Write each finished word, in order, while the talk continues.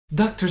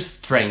Doctor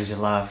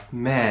Strangelove,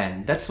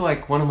 man, that's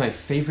like one of my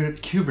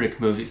favorite Kubrick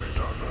movies.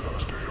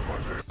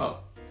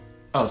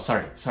 Oh,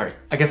 sorry.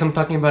 I guess I'm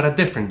talking about a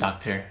different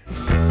doctor.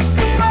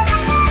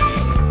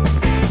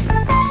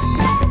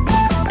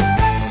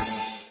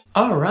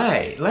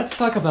 Alright, let's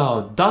talk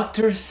about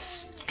Doctor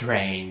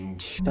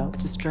Strange.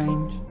 Doctor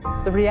Strange,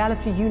 the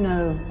reality you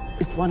know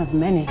is one of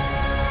many.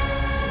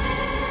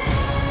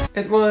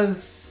 It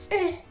was...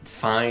 it's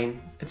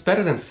fine. It's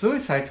better than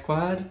Suicide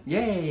Squad.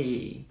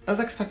 Yay! I was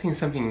expecting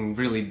something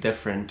really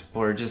different,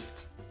 or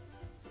just...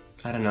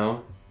 I don't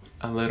know,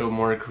 a little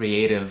more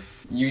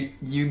creative.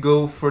 You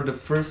go for the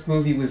first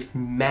movie with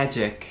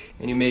magic,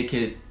 and you make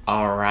it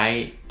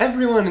alright.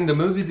 Everyone in the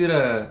movie did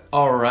a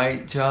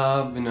alright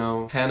job, you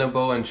know.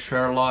 Hannibal and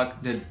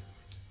Sherlock did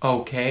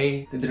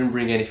okay. They didn't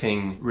bring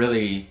anything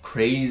really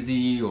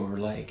crazy or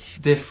like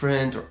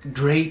different or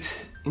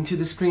great into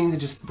the screen. They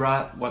just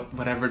brought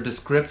whatever the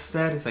script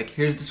said. It's like,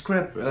 here's the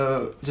script,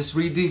 just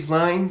read these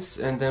lines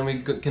and then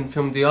we can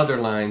film the other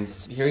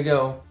lines. Here we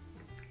go.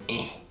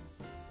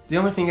 The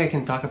only thing I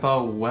can talk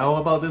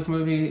about this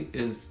movie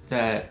is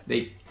that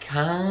they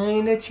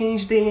kinda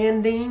changed the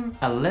ending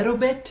a little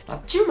bit,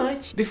 not too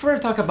much. Before I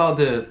talk about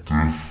the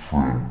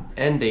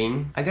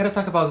ending, I gotta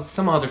talk about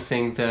some other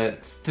things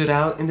that stood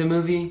out in the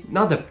movie.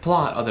 Not the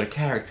plot, other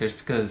characters,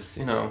 because,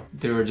 you know,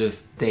 they were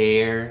just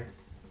there.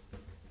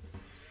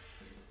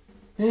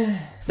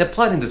 The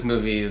plot in this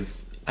movie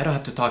is... I don't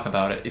have to talk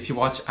about it. If you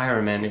watch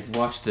Iron Man, if you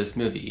watch this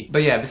movie.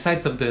 But yeah,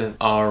 besides of the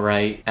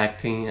alright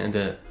acting and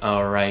the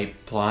alright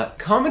plot,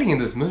 comedy in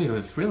this movie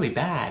was really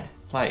bad.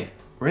 Like,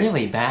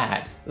 really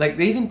bad. Like,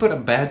 they even put a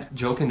bad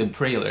joke in the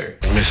trailer.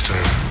 Mr.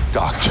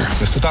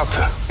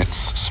 Doctor, it's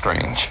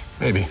strange.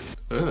 Maybe.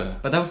 Ugh.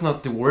 But that was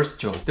not the worst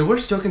joke. The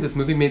worst joke in this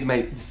movie made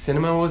my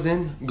cinema I was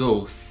in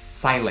go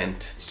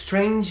silent.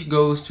 Strange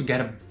goes to get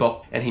a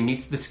book and he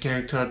meets this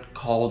character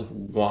called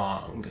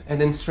Wong.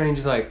 And then Strange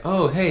is like,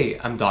 oh hey,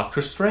 I'm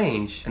Doctor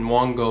Strange. And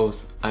Wong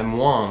goes, I'm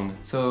Wong.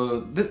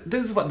 So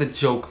this is what the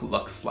joke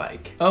looks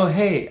like. Oh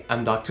hey,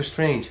 I'm Doctor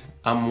Strange.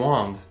 I'm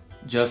Wong.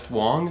 Just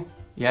Wong?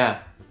 Yeah.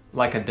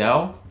 Like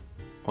Adele?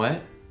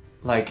 What?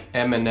 Like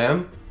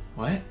Eminem?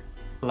 What?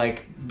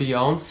 Like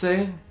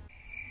Beyonce?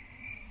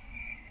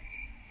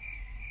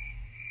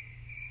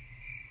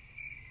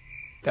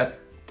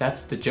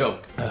 That's the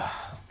joke. Ugh,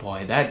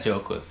 boy, that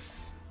joke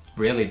was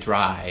really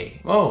dry.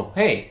 Oh,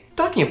 hey,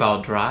 talking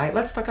about dry,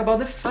 let's talk about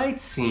the fight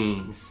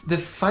scenes. The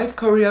fight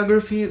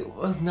choreography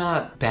was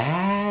not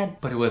bad,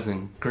 but it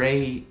wasn't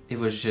great. It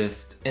was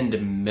just in the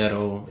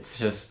middle. It's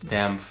just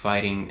them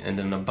fighting and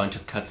then a bunch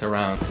of cuts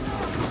around.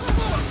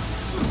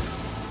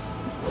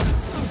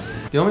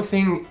 The only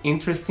thing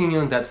interesting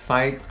on that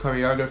fight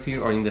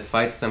choreography or in the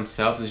fights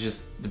themselves is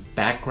just the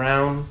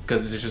background,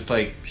 because it's just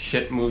like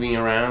shit moving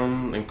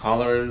around and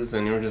colors,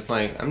 and you're just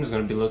like, I'm just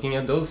gonna be looking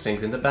at those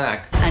things in the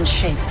back. And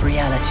shape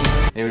reality.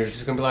 And you're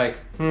just gonna be like,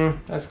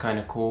 that's kind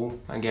of cool,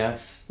 I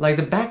guess. Like,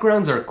 the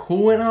backgrounds are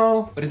cool and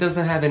all, but it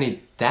doesn't have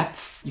any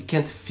depth. You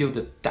can't feel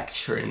the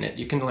texture in it.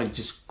 You can like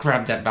just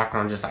grab that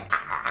background just like...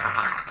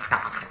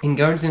 In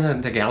Guardians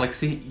of the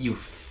Galaxy, you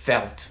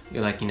felt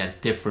you're like in a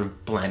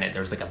different planet.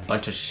 There's like a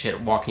bunch of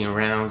shit walking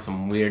around,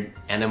 some weird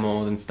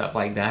animals and stuff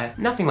like that.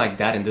 Nothing like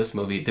that in this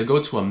movie. They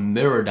go to a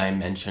mirror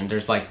dimension.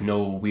 There's like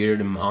no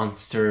weird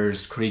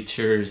monsters,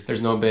 creatures. There's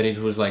nobody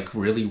who's like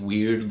really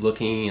weird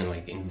looking and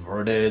like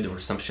inverted or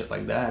some shit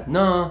like that.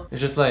 No,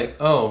 it's just like,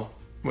 oh,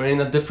 we're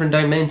in a different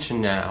dimension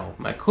now.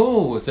 I'm like,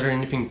 cool. Is there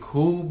anything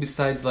cool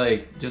besides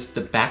like just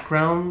the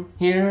background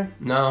here?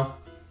 No.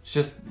 It's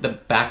just the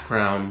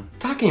background.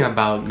 Talking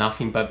about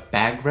nothing but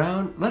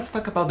background, let's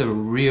talk about the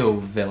real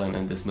villain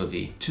in this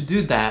movie. To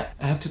do that,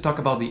 I have to talk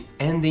about the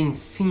ending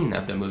scene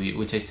of the movie,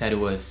 which I said it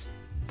was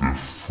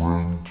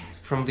different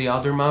from the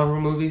other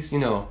Marvel movies, you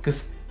know,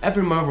 because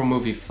every Marvel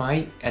movie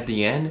fight at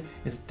the end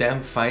is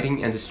them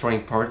fighting and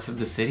destroying parts of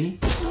the city.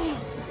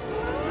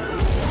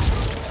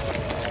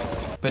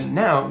 But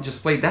now,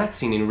 just play that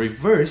scene in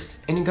reverse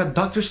and you got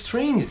Doctor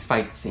Strange's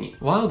fight scene.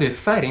 While they're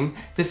fighting,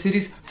 the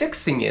city's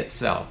fixing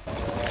itself.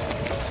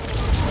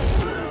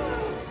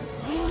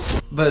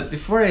 But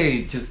before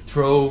I just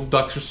throw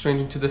Doctor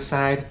Strange into the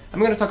side, I'm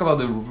gonna talk about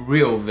the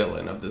real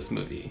villain of this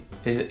movie.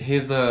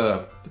 He's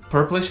a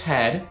purplish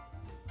head.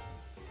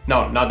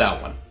 No, not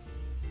that one.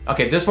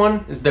 Okay, this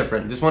one is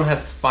different. This one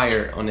has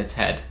fire on its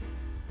head.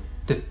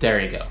 There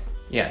you go.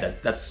 Yeah,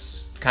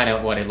 that's kind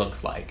of what it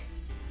looks like.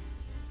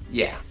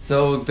 Yeah,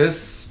 so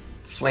this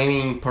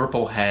flaming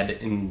purple head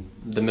in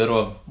the middle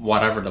of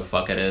whatever the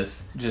fuck it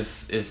is,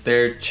 just is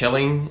there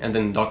chilling, and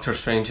then Doctor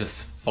Strange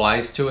just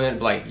flies to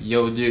it like,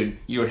 yo dude,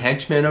 your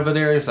henchman over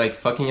there is like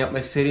fucking up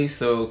my city,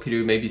 so could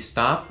you maybe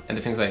stop? And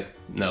the thing's like,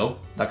 no.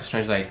 Doctor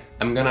Strange's like,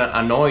 I'm gonna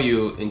annoy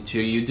you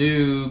until you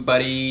do,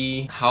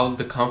 buddy. How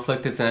the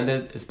conflict is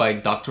ended is by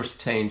Doctor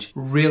Strange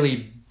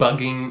really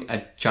bugging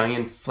a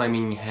giant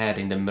flaming head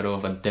in the middle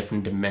of a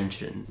different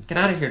dimension. Get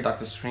out of here,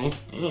 Doctor Strange.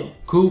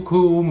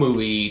 Cool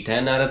movie,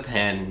 10 out of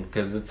 10,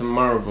 because it's a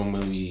Marvel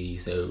movie,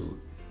 so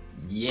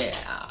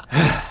yeah.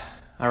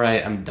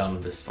 Alright, I'm done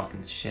with this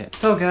fucking shit.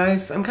 So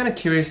guys, I'm kind of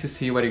curious to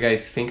see what you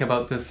guys think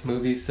about this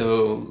movie,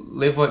 so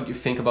leave what you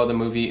think about the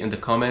movie in the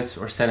comments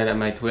or send it at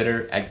my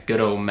Twitter at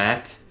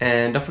GoodOldMat.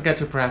 And don't forget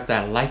to press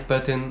that like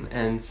button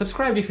and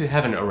subscribe if you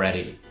haven't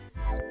already.